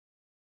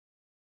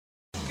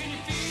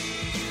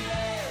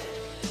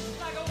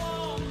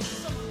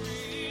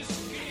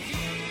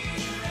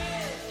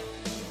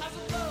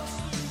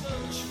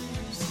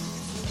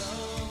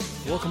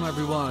Welcome,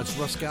 everyone. It's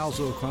Russ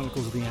Scalzo,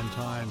 Chronicles of the End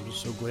Times.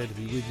 So glad to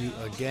be with you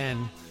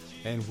again.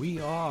 And we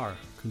are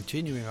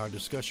continuing our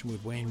discussion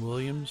with Wayne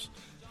Williams,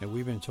 and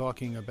we've been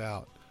talking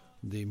about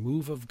the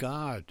move of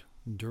God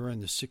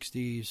during the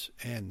 60s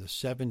and the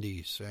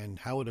 70s and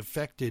how it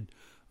affected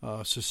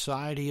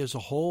society as a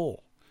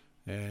whole.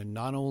 And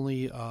not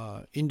only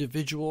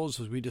individuals,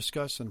 as we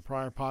discussed in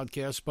prior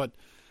podcasts, but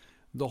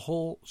the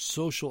whole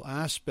social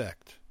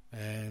aspect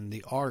and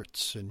the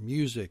arts and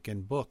music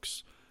and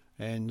books.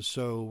 And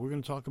so we're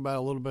going to talk about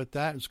a little bit of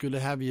that. It's good to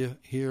have you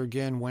here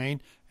again,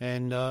 Wayne.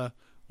 And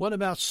what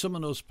about some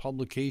of those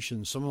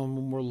publications? Some of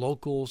them were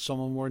local, some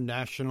of them were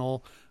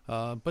national,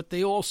 but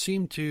they all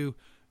seem to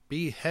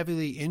be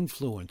heavily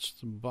influenced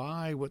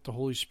by what the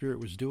Holy Spirit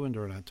was doing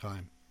during that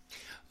time.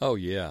 Oh,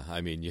 yeah.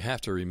 I mean, you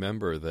have to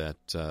remember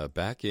that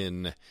back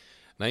in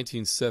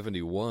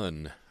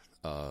 1971,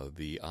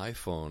 the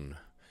iPhone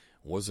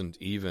wasn't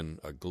even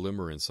a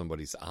glimmer in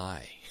somebody's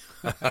eye.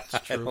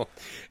 That's true.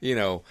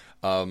 The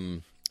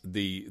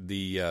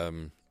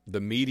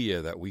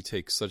media that we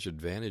take such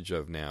advantage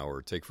of now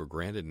or take for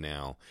granted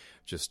now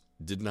just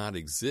did not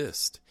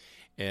exist.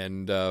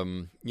 And,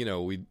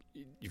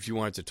 if you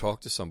wanted to talk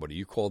to somebody,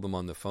 you called them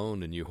on the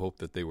phone and you hoped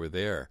that they were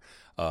there.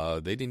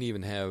 They didn't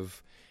even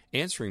have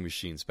answering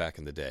machines back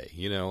in the day,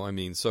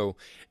 So,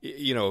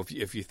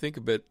 if you think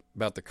a bit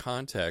about the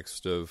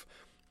context of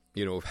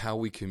how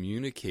we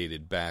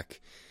communicated back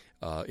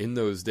in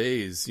those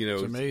days,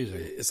 it's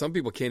amazing. Some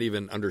people can't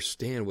even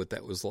understand what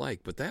that was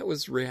like, but that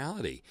was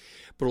reality.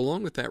 But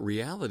along with that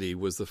reality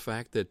was the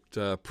fact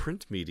that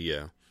print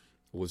media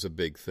was a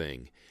big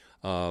thing.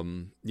 I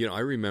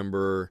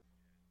remember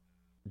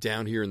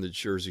down here in the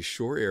Jersey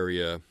Shore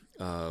area,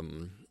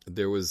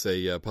 there was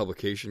a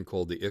publication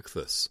called the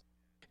Ichthus.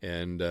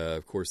 And,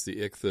 of course, the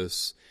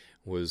Ichthus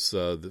was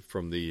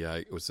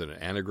it was an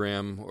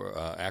anagram or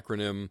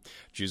acronym,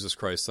 Jesus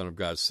Christ, Son of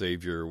God,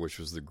 Savior, which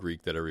was the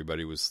Greek that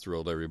everybody was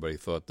thrilled. Everybody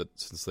thought that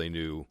since they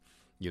knew,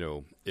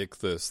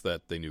 Ichthus,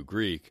 that they knew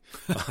Greek.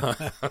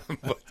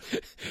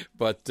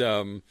 but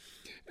the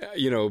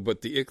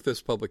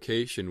Ichthus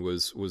publication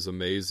was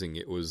amazing.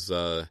 It was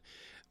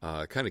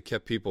kind of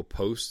kept people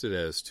posted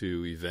as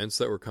to events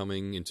that were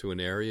coming into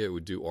an area. It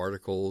would do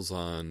articles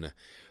on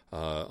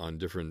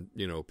different,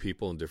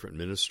 people in different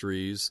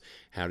ministries,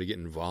 how to get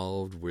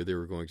involved, where there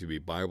were going to be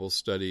Bible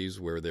studies,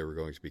 where there were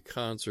going to be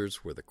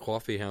concerts, where the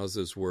coffee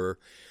houses were.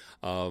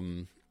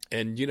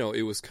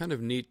 It was kind of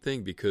a neat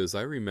thing because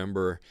I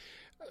remember,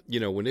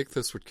 when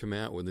Ichthus would come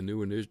out, when the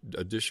new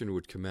edition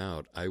would come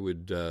out,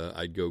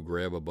 I'd go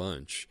grab a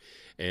bunch.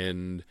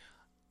 And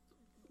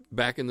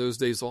back in those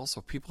days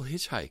also, people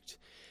hitchhiked.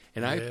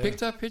 And I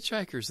picked up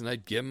hitchhikers, and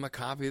I'd give them a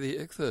copy of the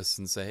Ichthus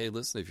and say, "Hey,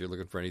 listen, if you're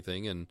looking for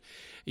anything," and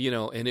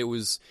it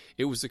was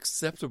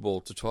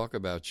acceptable to talk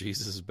about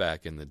Jesus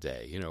back in the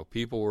day.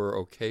 People were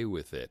okay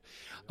with it.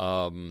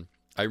 I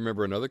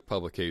remember another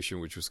publication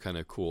which was kind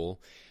of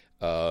cool,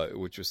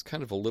 which was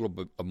kind of a little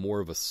bit more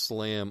of a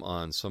slam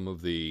on some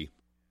of the,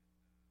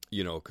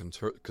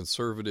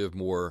 conservative,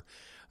 more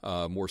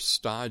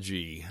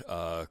stodgy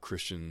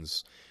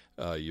Christians.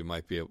 You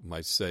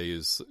might say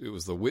it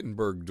was the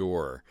Wittenberg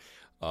Door.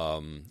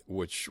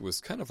 Which was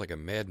kind of like a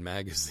Mad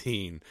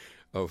Magazine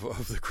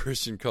of the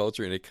Christian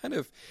culture, and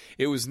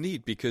it was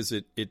neat because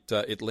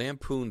it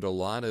lampooned a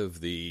lot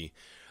of the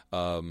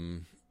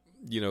the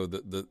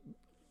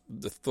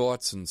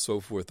thoughts and so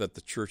forth that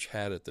the church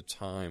had at the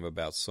time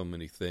about so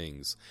many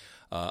things.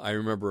 I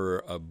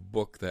remember a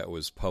book that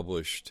was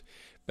published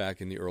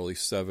back in the early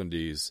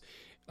 70s.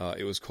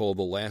 It was called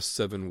The Last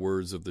 7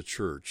 Words of the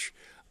Church.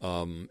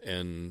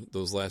 And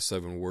those last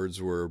 7 words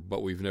were,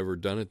 "But we've never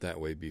done it that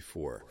way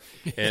before."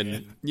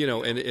 And,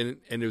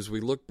 and as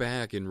we look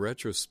back in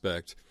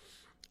retrospect,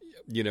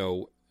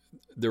 there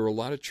were a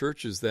lot of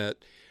churches that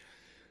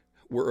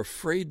were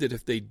afraid that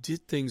if they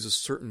did things a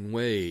certain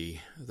way,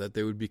 that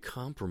they would be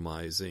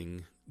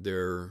compromising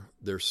their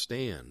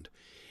stand.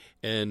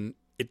 And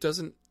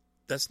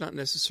that's not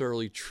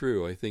necessarily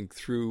true. I think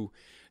through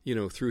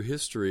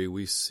history,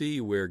 we see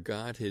where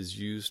God has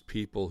used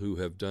people who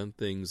have done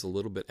things a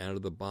little bit out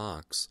of the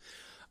box.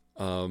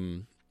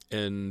 And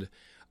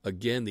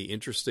again, the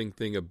interesting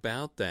thing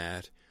about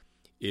that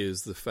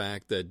is the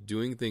fact that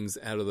doing things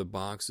out of the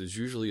box is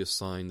usually a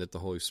sign that the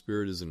Holy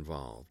Spirit is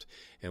involved.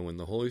 And when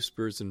the Holy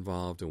Spirit's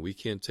involved and we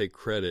can't take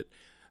credit,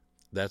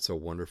 that's a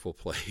wonderful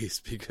place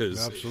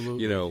because,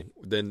 absolutely.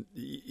 Then,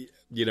 it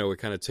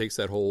kind of takes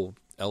that whole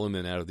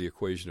element out of the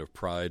equation of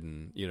pride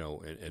and,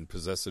 and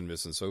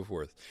possessiveness and so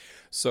forth.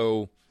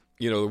 So,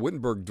 the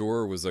Wittenberg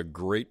Door was a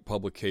great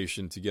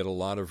publication to get a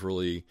lot of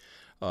really,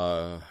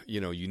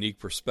 unique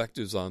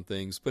perspectives on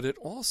things, but it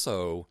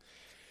also,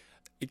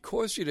 it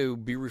caused you to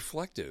be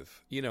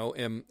reflective.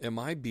 Am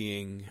I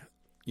being,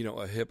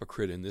 a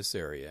hypocrite in this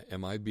area?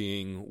 Am I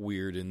being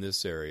weird in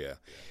this area?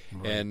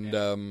 Right. And,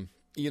 and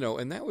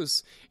it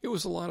was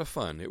a lot of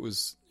fun. It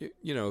was,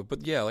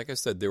 but yeah, like I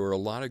said, there were a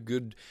lot of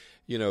good,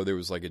 there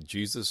was like a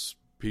Jesus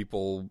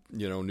People,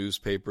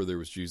 newspaper. There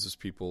was Jesus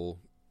People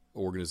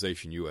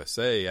organization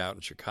USA out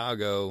in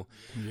Chicago,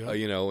 Yep.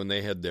 and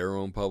they had their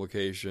own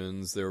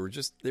publications. There were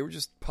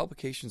just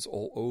publications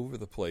all over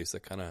the place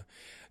that kind of,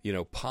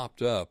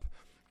 popped up,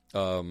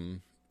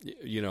 and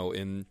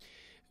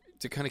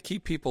to kind of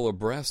keep people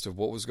abreast of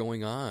what was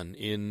going on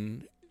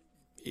in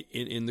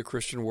the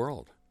Christian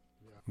world.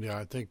 Yeah,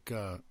 I think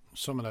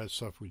some of that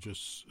stuff was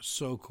just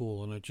so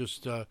cool, and it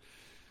just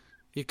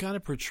it kind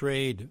of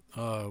portrayed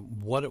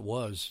what it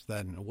was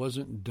then. It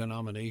wasn't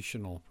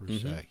denominational per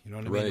se. You know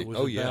what I mean? Right. It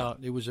was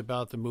it was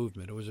about the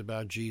movement. It was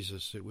about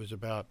Jesus. It was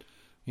about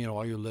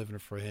are you living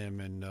for Him,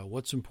 and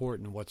what's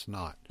important and what's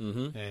not.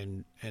 Mm-hmm.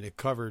 And it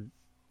covered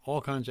all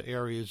kinds of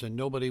areas, and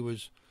nobody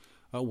was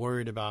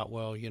worried about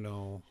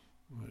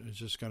it's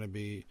just going to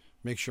be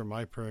make sure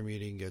my prayer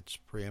meeting gets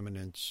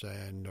preeminence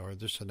or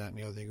this and that and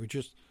the other thing.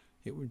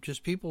 It would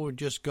just people would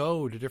just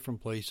go to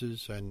different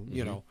places and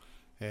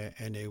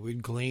and they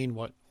would glean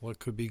what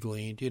could be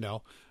gleaned,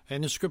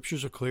 And the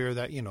scriptures are clear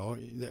that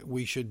that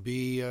we should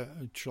be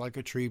like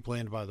a tree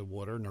planted by the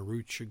water, and the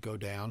roots should go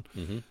down,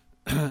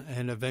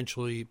 and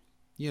eventually,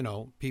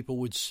 people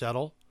would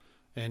settle,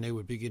 and they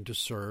would begin to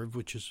serve,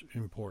 which is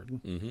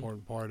important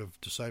part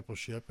of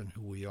discipleship and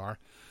who we are.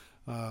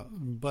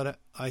 But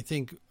I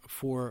think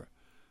for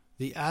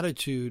the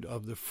attitude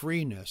of the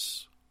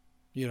freeness,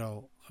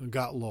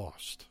 got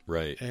lost.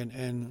 Right.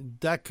 And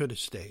that could have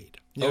stayed.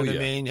 You know what I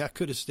mean? That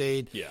could have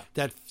stayed. Yeah.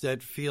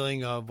 That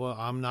feeling of, well,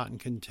 I'm not in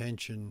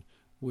contention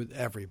with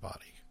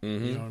everybody.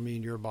 Mm-hmm. You know what I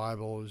mean? Your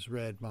Bible is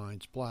red,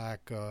 mine's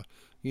black. Do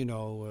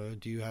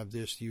you have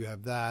this? Do you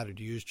have that? Or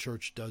do your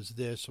church does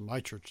this? Or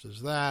my church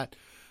does that?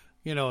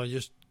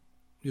 Just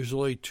there's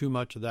really too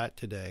much of that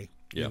today.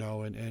 Yep.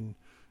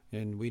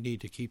 And we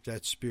need to keep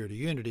that spirit of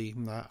unity.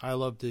 And I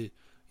love the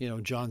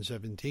John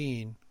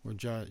 17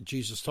 where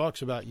Jesus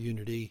talks about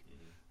unity,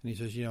 and he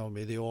says,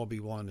 may they all be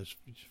one as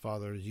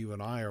Father, as you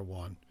and I are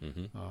one.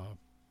 Mm-hmm.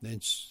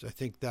 And I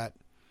think that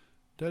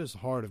is the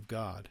heart of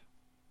God,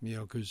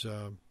 because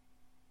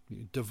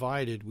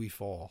divided we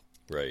fall.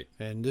 Right.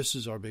 And this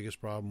is our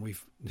biggest problem.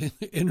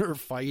 Inner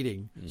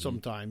fighting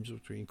sometimes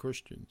between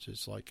Christians.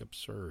 It's like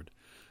absurd.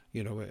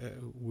 We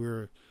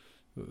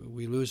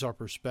lose our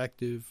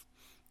perspective,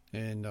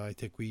 and I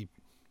think we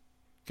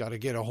got to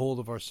get a hold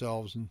of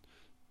ourselves and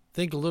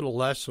think a little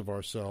less of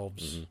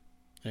ourselves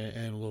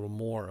and a little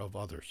more of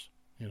others.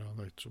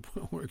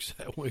 That works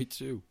that way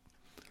too.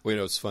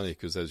 Well, it's funny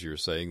because as you were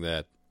saying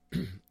that,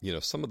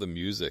 some of the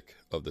music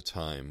of the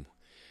time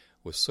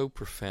was so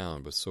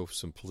profound but so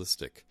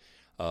simplistic.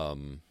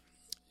 Kind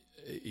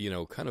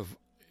of,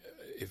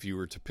 if you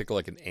were to pick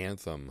like an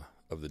anthem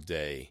of the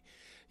day,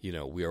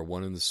 we are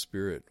one in the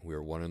Spirit, we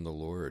are one in the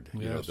Lord.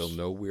 Yes. They'll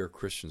know we are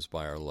Christians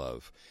by our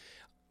love.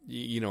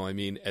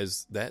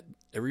 As that,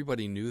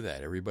 everybody knew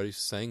that, everybody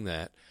sang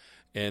that,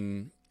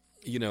 and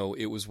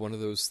it was one of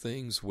those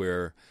things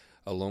where,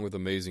 along with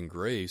Amazing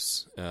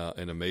Grace,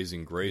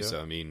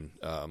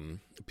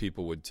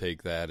 people would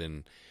take that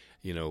and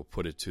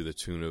put it to the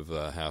tune of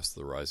House of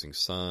the Rising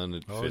Sun.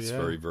 It fits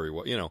very, very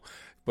well,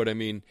 But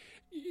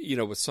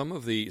with some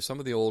of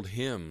the old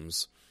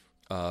hymns,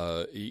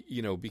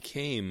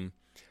 became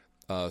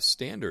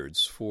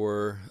standards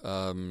for.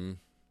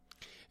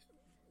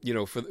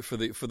 For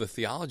the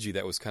theology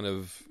that was kind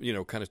of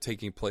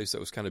taking place, that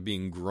was kind of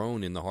being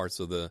grown in the hearts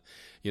of the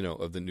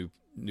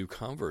new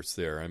converts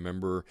there. I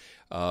remember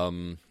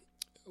I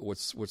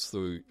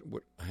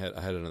had it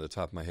on the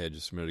top of my head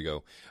just a minute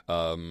ago.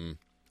 When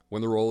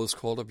the roll is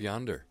called up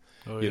yonder,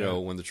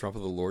 when the trumpet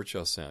of the Lord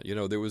shall sound.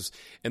 There was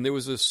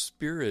a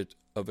spirit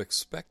of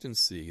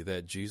expectancy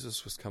that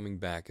Jesus was coming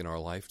back in our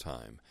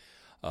lifetime.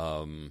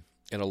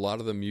 And a lot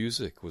of the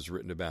music was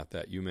written about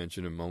that. You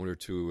mentioned a moment or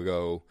two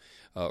ago,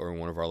 or in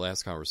one of our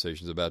last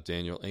conversations, about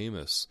Daniel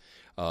Amos.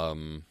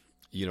 The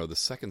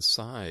second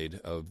side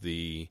of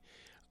the,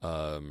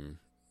 Shotgun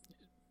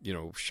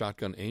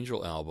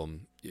Angel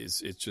album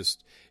it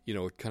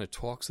kind of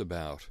talks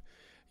about,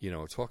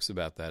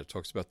 that. It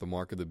talks about the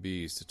mark of the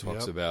beast. It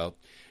talks about,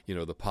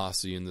 the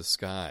posse in the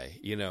sky,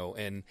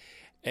 and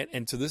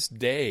to this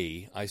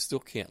day, I still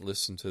can't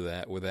listen to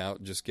that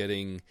without just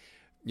getting,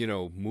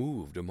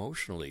 moved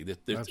emotionally.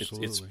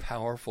 It's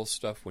powerful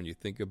stuff when you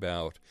think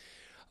about,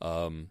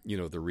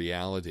 the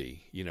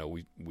reality.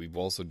 We've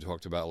also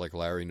talked about like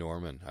Larry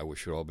Norman, I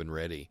Wish You'd All Been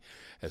Ready.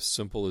 As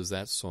simple as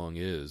that song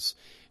is,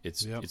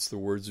 it's the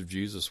words of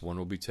Jesus. One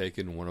will be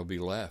taken, one will be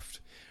left.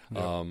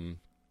 Yep.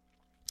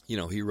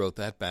 He wrote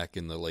that back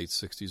in the late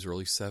 60s,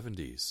 early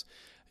 70s,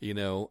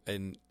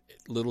 and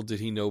little did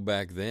he know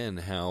back then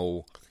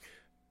how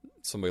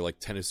somebody like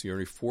Tennessee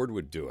Ernie Ford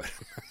would do it.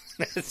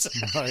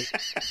 Right.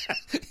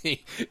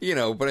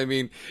 But I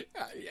mean,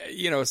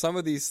 some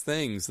of these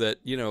things that,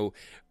 and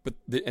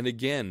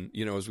again,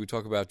 as we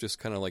talk about just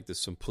kind of like the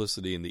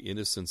simplicity and the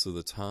innocence of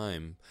the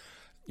time,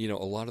 a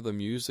lot of the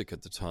music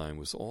at the time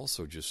was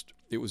also just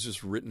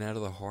written out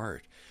of the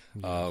heart.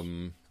 Yes.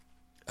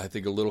 I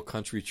think A Little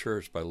Country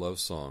Church by Love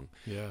Song.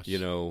 Yes.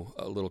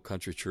 A little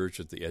country church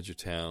at the edge of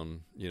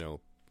town,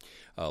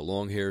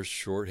 long hairs,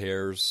 short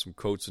hairs, some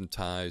coats and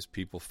ties,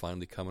 people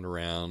finally coming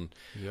around,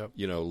 Yep.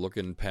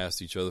 Looking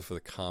past each other for the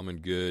common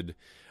good,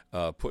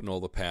 putting all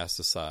the past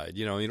aside,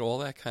 all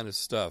that kind of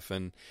stuff.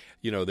 And,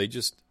 they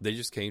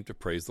just came to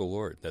praise the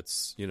Lord.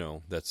 That's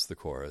the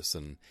chorus.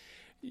 And,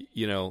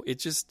 it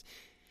just,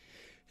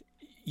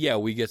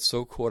 we get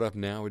so caught up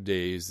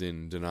nowadays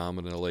in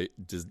denominational,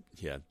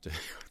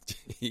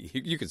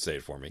 you can say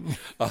it for me.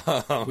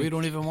 We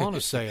don't even want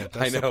to say it.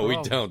 That's I know the we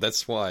problem. don't.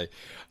 That's why,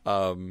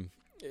 but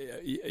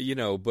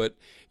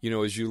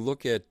as you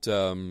look at,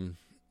 the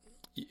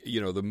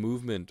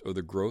movement or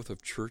the growth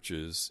of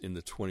churches in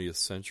the 20th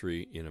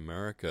century in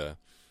America,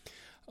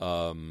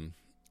 a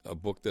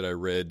book that I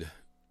read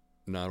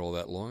not all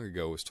that long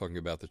ago was talking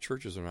about the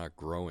churches are not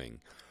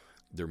growing.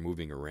 They're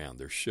moving around.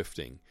 They're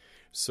shifting.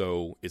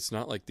 So it's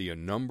not like the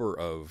number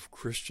of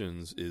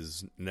Christians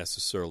is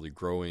necessarily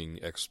growing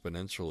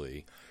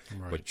exponentially,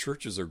 Right. but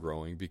churches are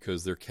growing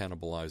because they're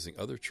cannibalizing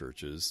other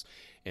churches.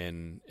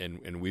 And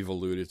we've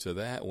alluded to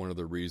that. One of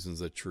the reasons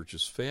that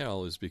churches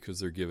fail is because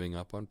they're giving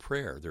up on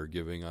prayer. They're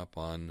giving up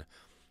on,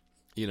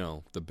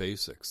 the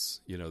basics.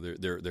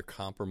 They're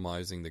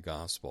compromising the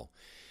gospel.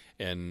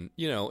 And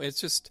it's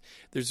just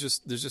there's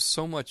just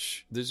so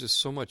much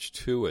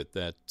to it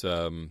that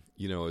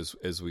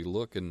as we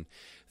look and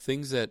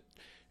things that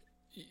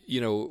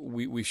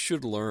we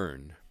should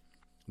learn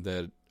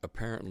that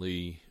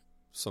apparently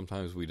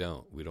sometimes we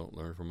don't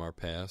learn from our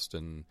past,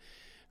 and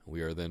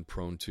we are then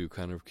prone to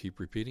kind of keep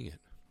repeating it.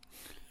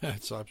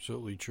 That's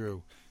absolutely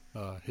true.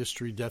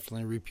 History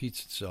definitely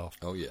repeats itself.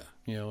 Oh yeah,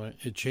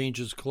 it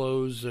changes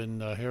clothes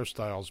and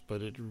hairstyles,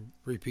 but it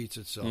repeats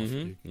itself.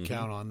 You can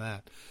count on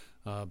that.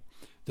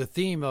 The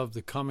theme of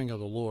the coming of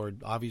the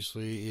Lord,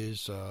 obviously,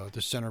 is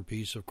the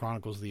centerpiece of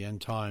Chronicles of the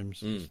End Times,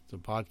 the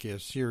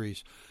podcast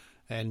series.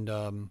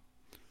 And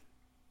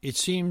it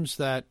seems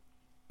that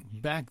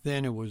back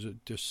then it was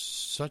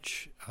just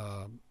such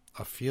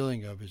a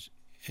feeling of his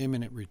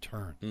imminent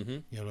return.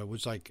 Mm-hmm. It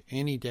was like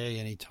any day,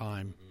 any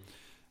time.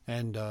 Mm-hmm.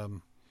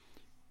 And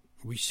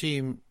we see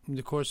him,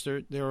 of course,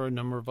 there are a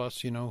number of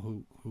us,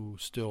 who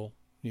still,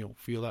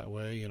 feel that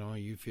way.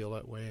 You feel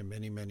that way, and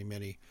many, many,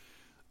 many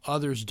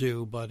others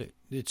do, but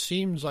it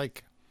seems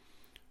like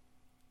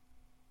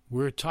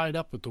we're tied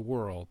up with the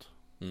world.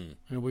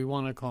 And we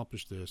want to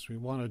accomplish this. We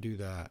want to do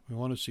that. We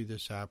want to see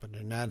this happen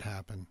and that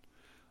happen.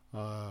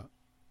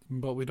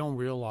 But we don't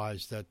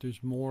realize that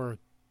there's more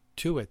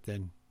to it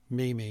than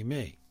me.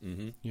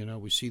 Mm-hmm.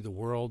 We see the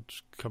world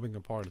coming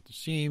apart at the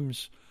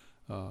seams,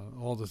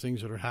 all the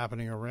things that are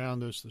happening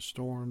around us, the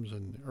storms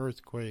and the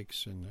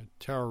earthquakes and the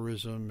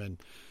terrorism and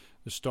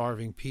the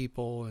starving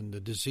people and the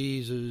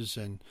diseases.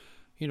 And,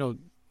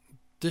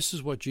 this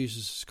is what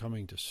Jesus is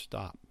coming to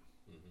stop.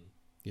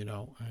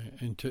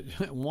 And to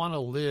want to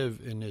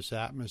live in this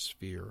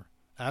atmosphere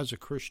as a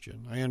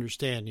Christian. I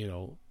understand,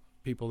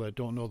 people that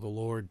don't know the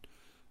Lord,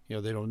 they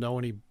don't know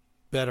any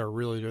better,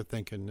 really. They're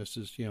thinking this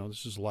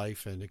is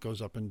life and it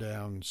goes up and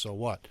down, and so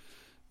what?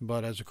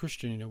 But as a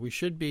Christian, we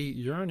should be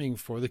yearning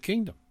for the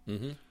kingdom.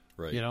 Mm-hmm.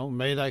 Right.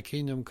 May thy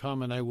kingdom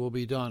come and thy will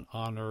be done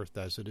on earth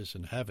as it is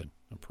in heaven.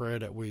 A prayer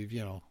that we've,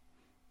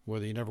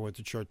 whether you never went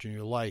to church in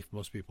your life,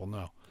 most people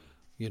know,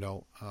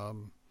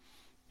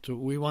 so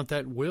we want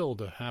that will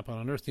to happen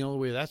on earth. The only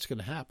way that's going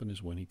to happen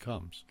is when he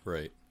comes.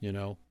 Right.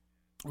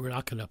 We're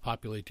not going to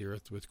populate the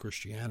earth with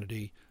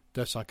Christianity.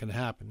 That's not going to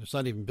happen. It's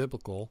not even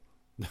biblical.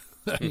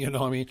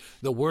 The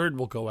word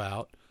will go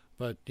out,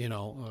 but,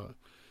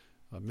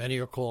 many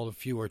are called, a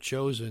few are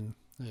chosen.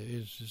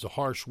 Is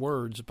harsh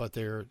words, but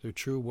they're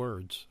true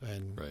words.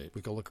 And right.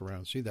 We can look around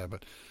and see that.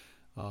 But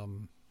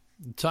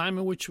the time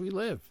in which we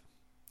live,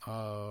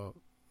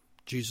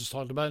 Jesus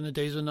talked about in the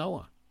days of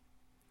Noah.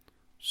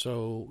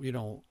 So,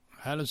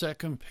 how does that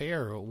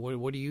compare?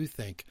 What do you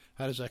think?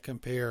 How does that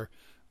compare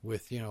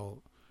with, the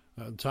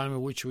time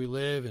in which we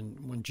live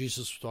and when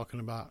Jesus was talking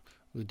about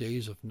the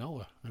days of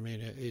Noah? I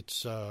mean,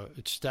 it's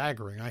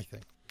staggering, I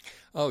think.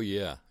 Oh,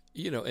 yeah.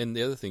 And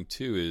the other thing,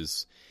 too,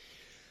 is,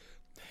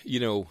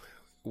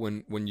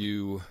 when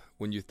you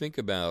think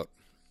about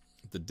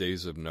the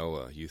days of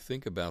Noah, you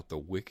think about the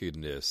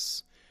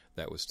wickedness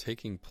that was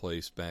taking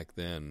place back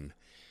then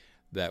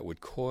that would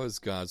cause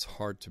God's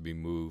heart to be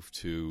moved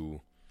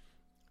to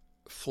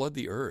flood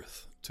the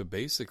earth, to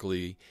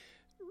basically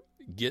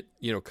get,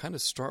 kind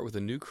of start with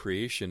a new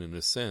creation in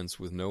a sense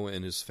with Noah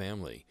and his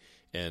family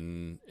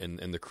and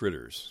the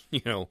critters.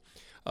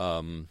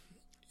 One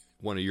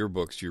of your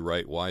books you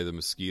write, Why the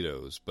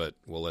Mosquitoes, but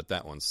we'll let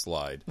that one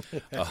slide.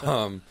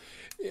 But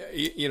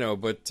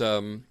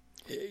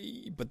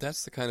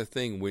that's the kind of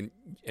thing when,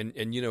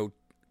 and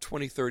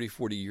 20, 30,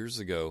 40 years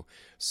ago,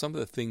 some of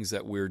the things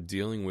that we're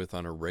dealing with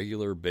on a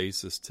regular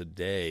basis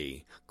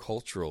today,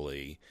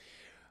 culturally,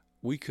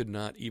 we could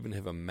not even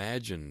have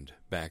imagined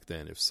back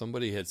then. If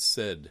somebody had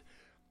said,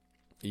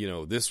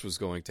 this was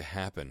going to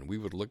happen, we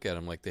would look at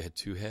them like they had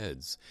two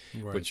heads.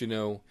 Right.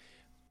 But,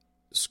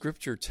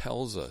 Scripture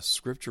tells us,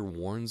 Scripture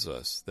warns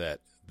us that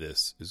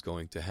this is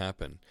going to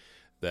happen,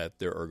 that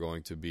there are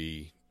going to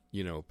be,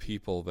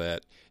 people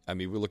that,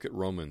 we look at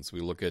Romans,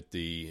 we look at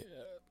the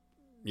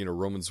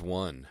Romans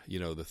 1,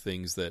 the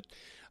things that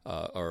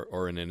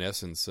are in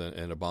essence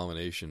an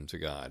abomination to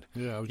God.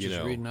 Yeah, I was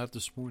just reading that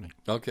this morning.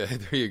 Okay,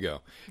 there you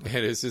go.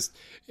 And it's just,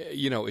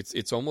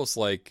 it's almost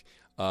like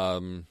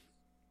some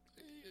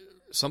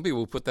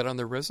people put that on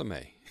their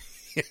resume.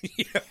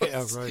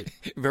 Yeah, right.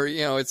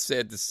 Very, it's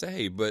sad to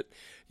say, but,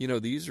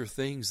 these are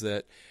things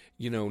that,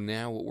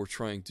 now what we're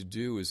trying to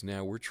do is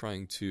now we're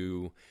trying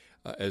to,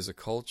 as a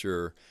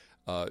culture,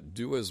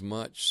 do as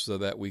much so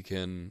that we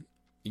can,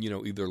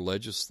 either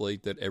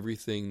legislate that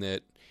everything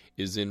that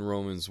is in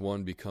Romans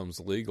 1 becomes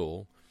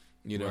legal,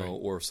 Right.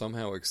 or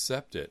somehow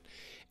accept it.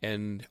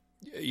 And,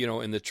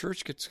 and the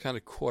church gets kind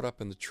of caught up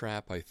in the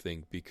trap, I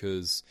think,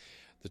 because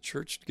the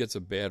church gets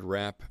a bad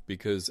rap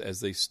because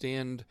as they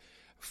stand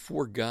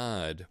for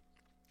God,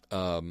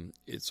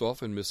 it's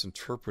often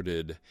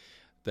misinterpreted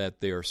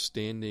that they are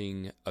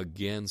standing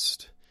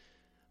against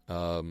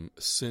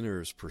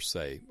sinners per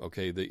se.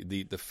 Okay,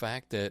 the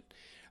fact that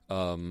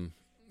the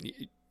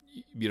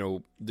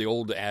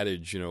old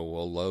adage,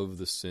 well, love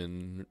the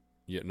sin,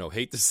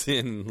 hate the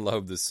sin,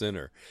 love the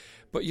sinner.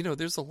 But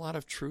there's a lot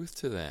of truth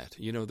to that.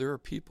 There are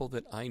people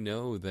that I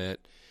know that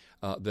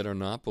are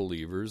not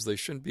believers. They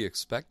shouldn't be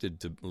expected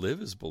to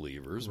live as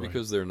believers Right.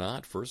 because they're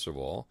not. First of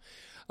all.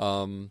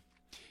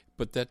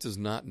 But that does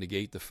not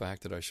negate the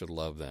fact that I should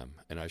love them,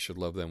 and I should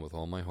love them with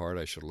all my heart.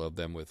 I should love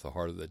them with the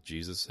heart that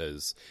Jesus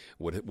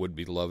would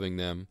be loving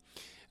them.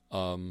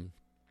 And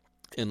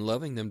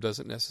loving them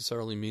doesn't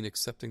necessarily mean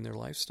accepting their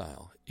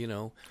lifestyle,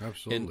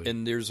 Absolutely.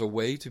 And there's a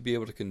way to be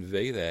able to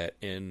convey that.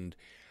 And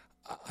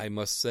I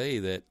must say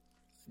that,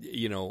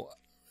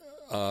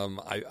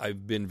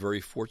 I've been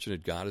very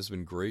fortunate. God has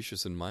been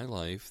gracious in my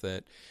life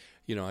that,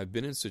 I've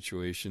been in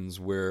situations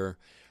where,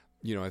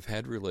 I've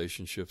had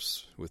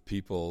relationships with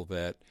people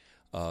that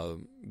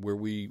where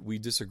we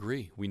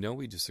disagree. We know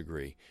we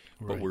disagree,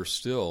 but Right. we're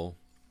still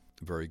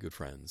very good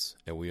friends,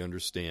 and we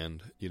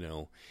understand,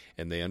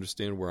 and they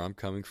understand where I'm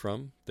coming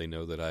from. They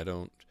know that I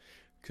don't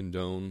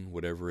condone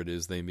whatever it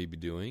is they may be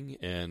doing,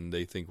 and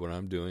they think what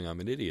I'm doing, I'm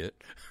an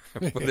idiot.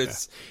 But Yeah.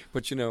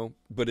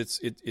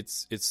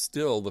 it's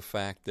still the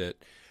fact that,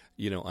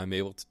 I'm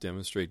able to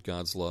demonstrate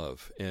God's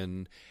love,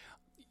 and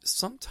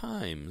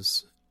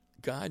sometimes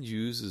God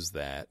uses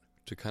that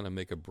to kind of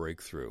make a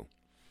breakthrough.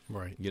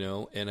 Right.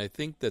 And I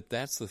think that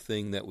that's the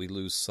thing that we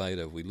lose sight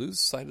of. We lose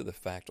sight of the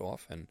fact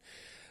often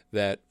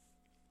that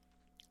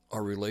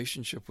our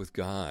relationship with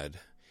God,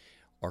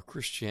 our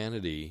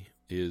Christianity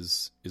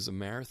is a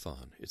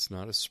marathon. It's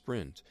not a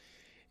sprint.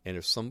 And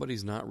if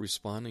somebody's not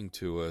responding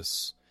to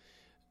us,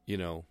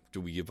 do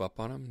we give up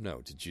on them?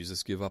 No. Did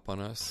Jesus give up on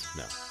us?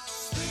 No.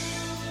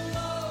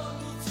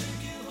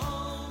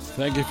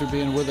 Thank you for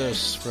being with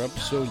us for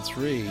episode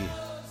 3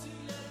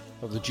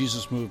 of the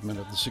Jesus movement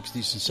of the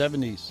 60s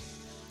and 70s.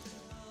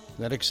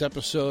 Next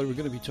episode, we're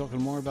going to be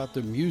talking more about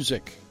the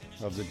music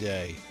of the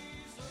day.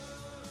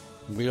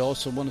 We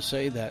also want to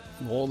say that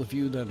all of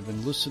you that have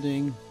been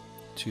listening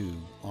to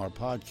our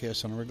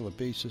podcast on a regular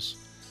basis,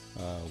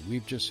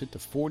 we've just hit the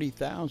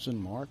 40,000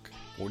 mark,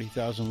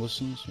 40,000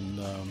 listens, and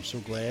I'm so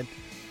glad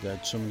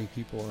that so many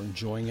people are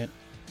enjoying it.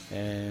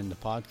 And the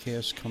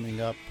podcast coming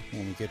up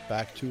when we get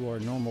back to our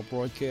normal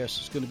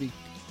broadcast is going to be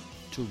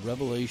to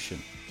Revelation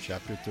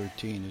chapter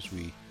 13 as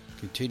we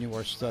continue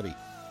our study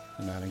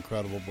in that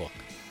incredible book.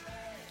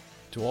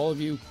 To all of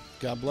you,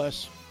 God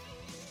bless.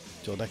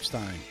 Till next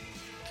time,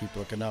 keep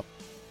looking up.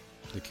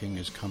 The King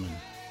is coming.